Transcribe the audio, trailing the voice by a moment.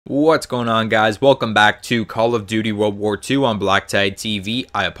What's going on, guys? Welcome back to Call of Duty World War II on BlackTideTV.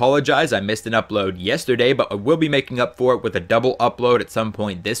 I apologize, I missed an upload yesterday, but I will be making up for it with a double upload at some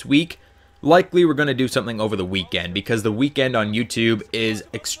point this week. Likely we're going to do something over the weekend because the weekend on YouTube is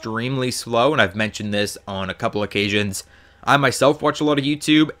extremely slow, and I've mentioned this on a couple occasions. I myself watch a lot of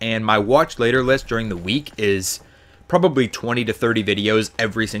YouTube, and my watch later list during the week is probably 20 to 30 videos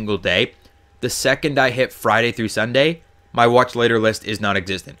every single day. The second I hit Friday through Sunday, my watch later list is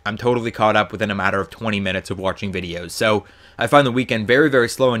non-existent. I'm totally caught up within a matter of 20 minutes of watching videos. So I find the weekend very, very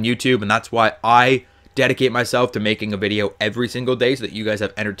slow on YouTube, and that's why I dedicate myself to making a video every single day so that you guys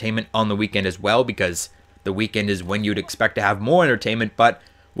have entertainment on the weekend as well, because the weekend is when you'd expect to have more entertainment. But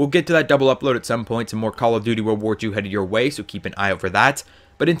we'll get to that double upload at some point. Some more Call of Duty World War II headed your way, so keep an eye out for that.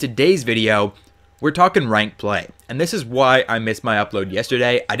 But in today's video, we're talking ranked play, and this is why I missed my upload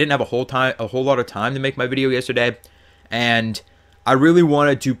yesterday. I didn't have a whole lot of time to make my video yesterday, and I really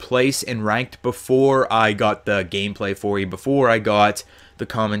wanted to place in ranked before I got the gameplay for you, before I got the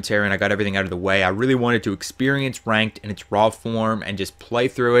commentary and I got everything out of the way. I really wanted to experience ranked in its raw form and just play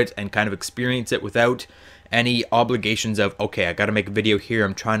through it and kind of experience it without any obligations of, okay, I got to make a video here.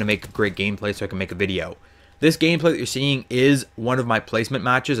 I'm trying to make a great gameplay so I can make a video. This gameplay that you're seeing is one of my placement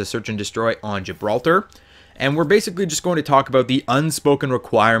matches, a search and destroy on Gibraltar. And we're basically just going to talk about the unspoken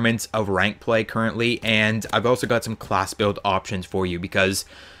requirements of ranked play currently, and I've also got some class build options for you because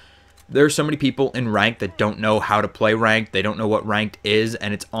there's so many people in ranked that don't know how to play ranked, they don't know what ranked is,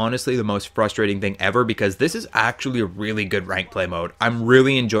 and it's honestly the most frustrating thing ever because this is actually a really good ranked play mode. I'm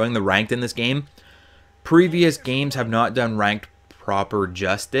really enjoying the ranked in this game. Previous games have not done ranked proper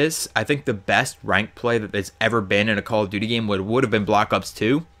justice. I think the best ranked play that there's ever been in a Call of Duty game would have been Black Ops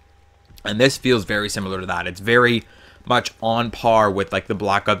 2. And this feels very similar to that. It's very much on par with like the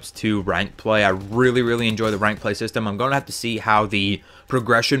Black Ops 2 ranked play. I really enjoy the ranked play system. I'm going to have to see how the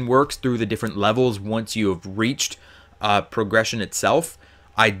progression works through the different levels once you have reached progression itself.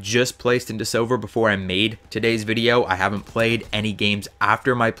 I just placed into silver before I made today's video. I haven't played any games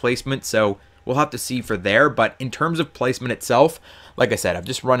after my placement, so we'll have to see for there. But in terms of placement itself, like I said, I've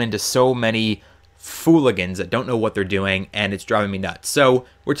just run into so many fooligans that don't know what they're doing, and it's driving me nuts. So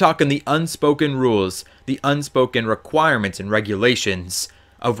we're talking the unspoken rules, the unspoken requirements and regulations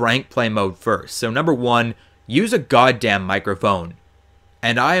of ranked play mode first. So number one, use a goddamn microphone.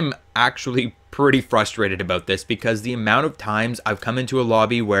 And I'm actually pretty frustrated about this because the amount of times I've come into a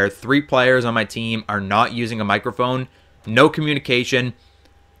lobby where 3 players on my team are not using a microphone, no communication.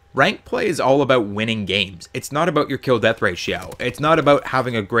 Ranked play is all about winning games. It's not about your kill-death ratio. It's not about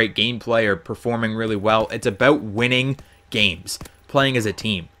having a great gameplay or performing really well. It's about winning games, playing as a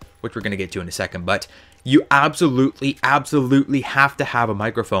team, which we're going to get to in a second. But you absolutely have to have a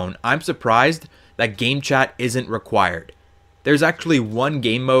microphone. I'm surprised that game chat isn't required. There's actually one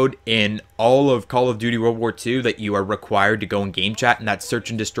game mode in all of Call of Duty World War II that you are required to go in game chat, and that's search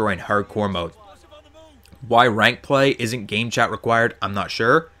and destroy in hardcore mode. Why ranked play isn't game chat required, I'm not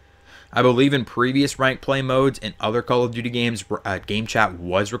sure. I believe in previous ranked play modes in other Call of Duty games, game chat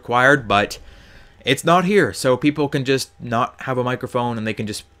was required, but it's not here. So people can just not have a microphone and they can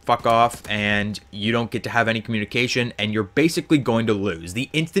just fuck off, and you don't get to have any communication, and you're basically going to lose. The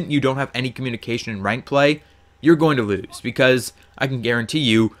instant you don't have any communication in ranked play, you're going to lose because I can guarantee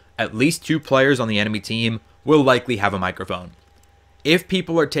you at least 2 players on the enemy team will likely have a microphone. If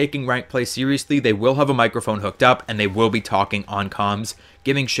people are taking ranked play seriously, they will have a microphone hooked up and they will be talking on comms,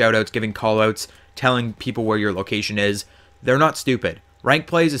 giving shoutouts, giving callouts, telling people where your location is. They're not stupid. Ranked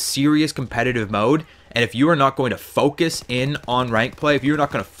play is a serious competitive mode, and if you are not going to focus in on ranked play, if you're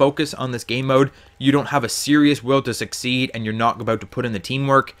not going to focus on this game mode, you don't have a serious will to succeed, and you're not about to put in the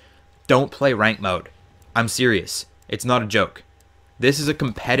teamwork, don't play ranked mode. I'm serious. It's not a joke. This is a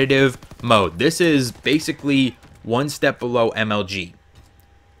competitive mode. This is basically one step below MLG.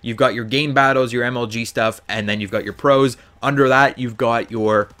 You've got your game battles, your MLG stuff, and then you've got your pros. Under that, you've got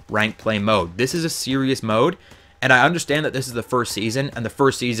your ranked play mode. This is a serious mode, and I understand that this is the first season, and the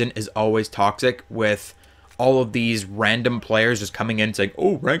first season is always toxic with all of these random players just coming in and saying,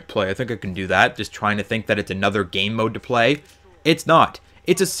 oh, ranked play, I think I can do that, just trying to think that it's another game mode to play. It's not.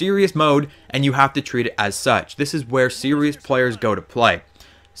 It's a serious mode, and you have to treat it as such. This is where serious players go to play.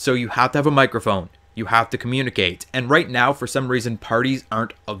 So you have to have a microphone. You have to communicate. And right now, for some reason, parties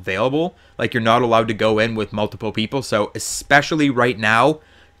aren't available. Like, you're not allowed to go in with multiple people. So especially right now,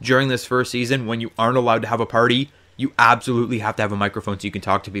 during this first season, when you aren't allowed to have a party, you absolutely have to have a microphone so you can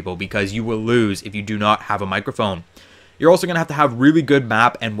talk to people, because you will lose if you do not have a microphone. You're also going to have really good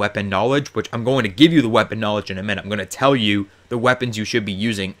map and weapon knowledge, which I'm going to give you the weapon knowledge in a minute. I'm going to tell you the weapons you should be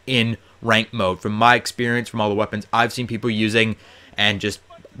using in ranked mode. From my experience, from all the weapons I've seen people using, and just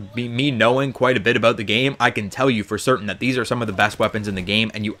me knowing quite a bit about the game, I can tell you for certain that these are some of the best weapons in the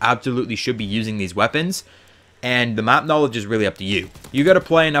game, and you absolutely should be using these weapons. And the map knowledge is really up to you. You got to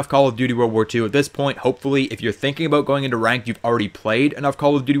play enough Call of Duty World War II at this point. Hopefully, if you're thinking about going into ranked, you've already played enough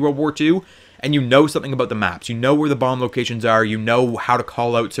Call of Duty World War II, and you know something about the maps. You know where the bomb locations are. You know how to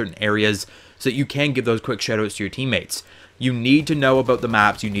call out certain areas so that you can give those quick shoutouts to your teammates. You need to know about the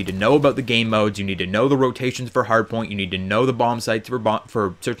maps. You need to know about the game modes. You need to know the rotations for hardpoint. You need to know the bomb sites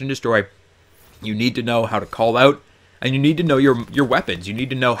for search and destroy. You need to know how to call out. And you need to know your weapons. You need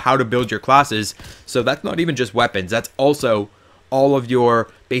to know how to build your classes. So that's not even just weapons. That's also all of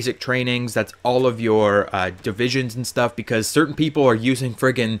your basic trainings. That's all of your divisions and stuff. Because certain people are using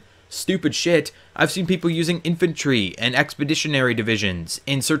friggin' stupid shit. I've seen people using infantry and expeditionary divisions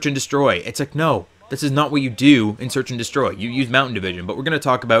in search and destroy. It's like, no, this is not what you do in search and destroy. You use mountain division. But we're going to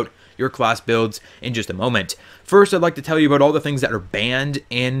talk about your class builds in just a moment. First, I'd like to tell you about all the things that are banned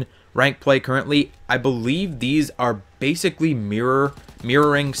in ranked play currently. I believe these are basically mirroring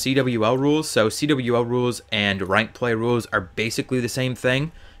CWL rules. So CWL rules and ranked play rules are basically the same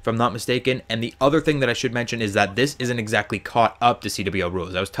thing, if I'm not mistaken. And the other thing that I should mention is that this isn't exactly caught up to CWL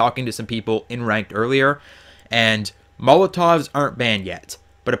rules. I was talking to some people in ranked earlier, and Molotovs aren't banned yet.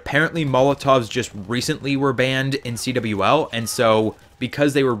 But apparently Molotovs just recently were banned in CWL, and so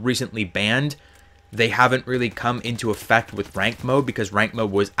because they were recently banned, they haven't really come into effect with ranked mode because ranked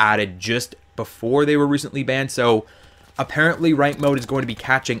mode was added just before they were recently banned. So apparently ranked mode is going to be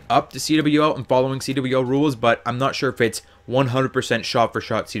catching up to CWL and following CWL rules, but I'm not sure if it's 100% shot for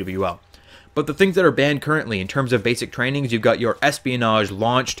shot CWL. But the things that are banned currently in terms of basic trainings, you've got your espionage,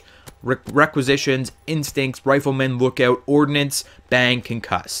 launched, requisitions, instincts, rifleman, lookout, ordnance, bang,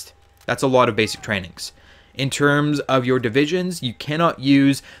 concussed. That's a lot of basic trainings. In terms of your divisions, you cannot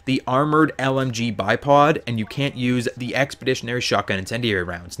use the armored LMG bipod, and you can't use the expeditionary shotgun incendiary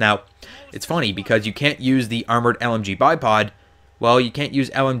rounds. Now, it's funny because you can't use the armored LMG bipod. Well, you can't use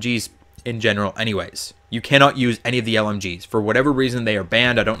LMGs in general anyways. You cannot use any of the LMGs. For whatever reason, they are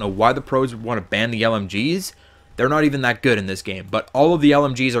banned. I don't know why the pros would want to ban the LMGs. They're not even that good in this game, but all of the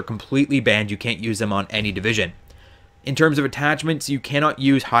LMGs are completely banned. You can't use them on any division. In terms of attachments, you cannot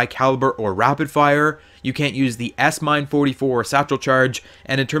use high caliber or rapid fire. You can't use the S-Mine 44 or satchel charge.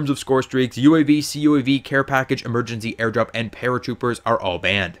 And in terms of score streaks, UAV, CUAV, care package, emergency airdrop, and paratroopers are all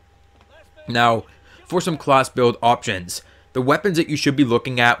banned. Now, for some class build options, the weapons that you should be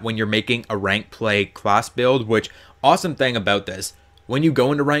looking at when you're making a ranked play class build, which awesome thing about this, when you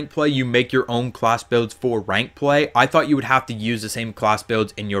go into ranked play, you make your own class builds for ranked play. I thought you would have to use the same class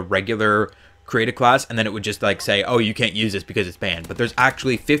builds in your regular create a class, and then it would just like say, oh, you can't use this because it's banned. But there's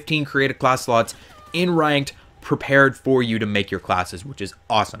actually 15 create a class slots in ranked prepared for you to make your classes, which is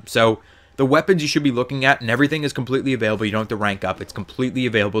awesome. So the weapons you should be looking at, and everything is completely available. You don't have to rank up. It's completely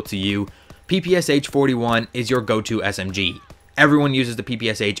available to you. PPSH 41 is your go-to SMG. Everyone uses the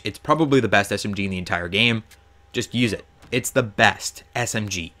PPSH. It's probably the best SMG in the entire game. Just use it. It's the best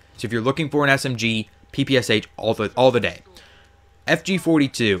SMG. So if you're looking for an SMG, PPSH all the day.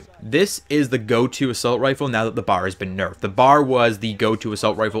 FG42, this is the go-to assault rifle now that the bar has been nerfed. The bar was the go-to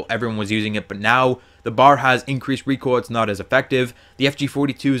assault rifle, everyone was using it, but now the bar has increased recoil, it's not as effective. The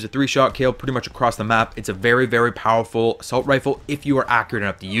FG42 is a 3-shot kill pretty much across the map. It's a very, very powerful assault rifle if you are accurate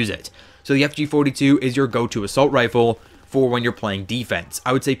enough to use it. So the FG42 is your go-to assault rifle for when you're playing defense.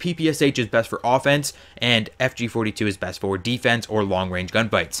 I would say PPSH is best for offense, and FG42 is best for defense or long-range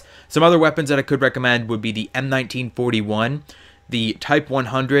gunfights. Some other weapons that I could recommend would be the M1941, the Type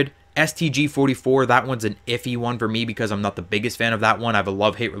 100, STG-44, that one's an iffy one for me because I'm not the biggest fan of that one. I have a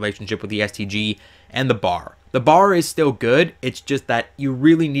love-hate relationship with the STG, and the bar. The bar is still good, it's just that you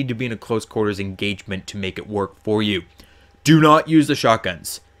really need to be in a close quarters engagement to make it work for you. Do not use the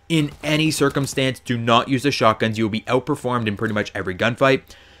shotguns. In any circumstance, do not use the shotguns. You will be outperformed in pretty much every gunfight.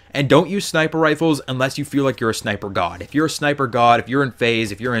 And don't use sniper rifles unless you feel like you're a sniper god. If you're a sniper god, if you're in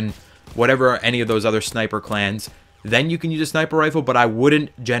FaZe, if you're in whatever, any of those other sniper clans, then you can use a sniper rifle, but I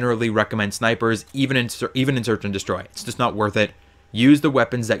wouldn't generally recommend snipers, even in search and destroy. It's just not worth it. Use the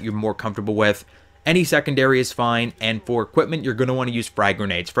weapons that you're more comfortable with. Any secondary is fine, and for equipment, you're going to want to use frag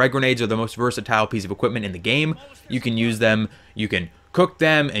grenades. Frag grenades are the most versatile piece of equipment in the game. You can use them, you can cook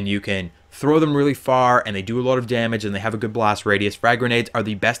them, and you can throw them really far, and they do a lot of damage, and they have a good blast radius. Frag grenades are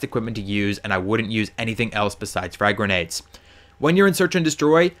the best equipment to use, and I wouldn't use anything else besides frag grenades. When you're in search and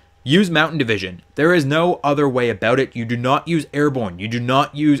destroy, use mountain division. There is no other way about it. You do not use airborne. You do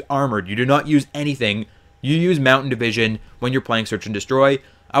not use armored. You do not use anything. You use mountain division when you're playing search and destroy.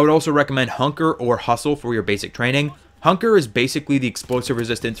 I would also recommend hunker or hustle for your basic training. Hunker is basically the explosive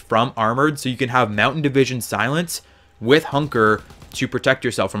resistance from armored, so you can have mountain division silence with hunker to protect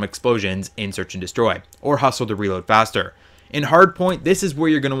yourself from explosions in Search and Destroy, or Hustle to reload faster. In Hardpoint, this is where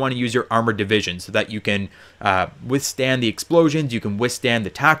you're going to want to use your Armored Division so that you can withstand the explosions, you can withstand the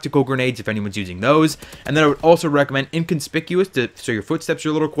tactical grenades if anyone's using those. And then I would also recommend Inconspicuous so your footsteps are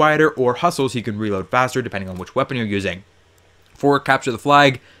a little quieter, or Hustle so you can reload faster depending on which weapon you're using. For Capture the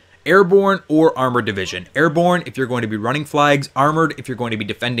Flag, Airborne or Armored Division. Airborne if you're going to be running flags, Armored if you're going to be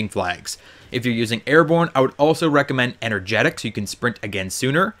defending flags. If you're using Airborne, I would also recommend Energetic so you can sprint again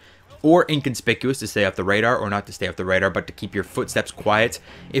sooner, or Inconspicuous to stay off the radar, or not to stay off the radar, but to keep your footsteps quiet.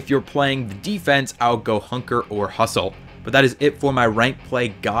 If you're playing the defense, I'll go Hunker or Hustle. But that is it for my rank play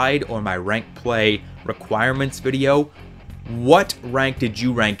guide or my rank play requirements video. What rank did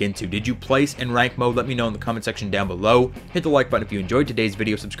you rank into? Did you place in rank mode? Let me know in the comment section down below. Hit the like button if you enjoyed today's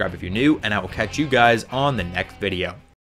video, subscribe if you're new, and I will catch you guys on the next video.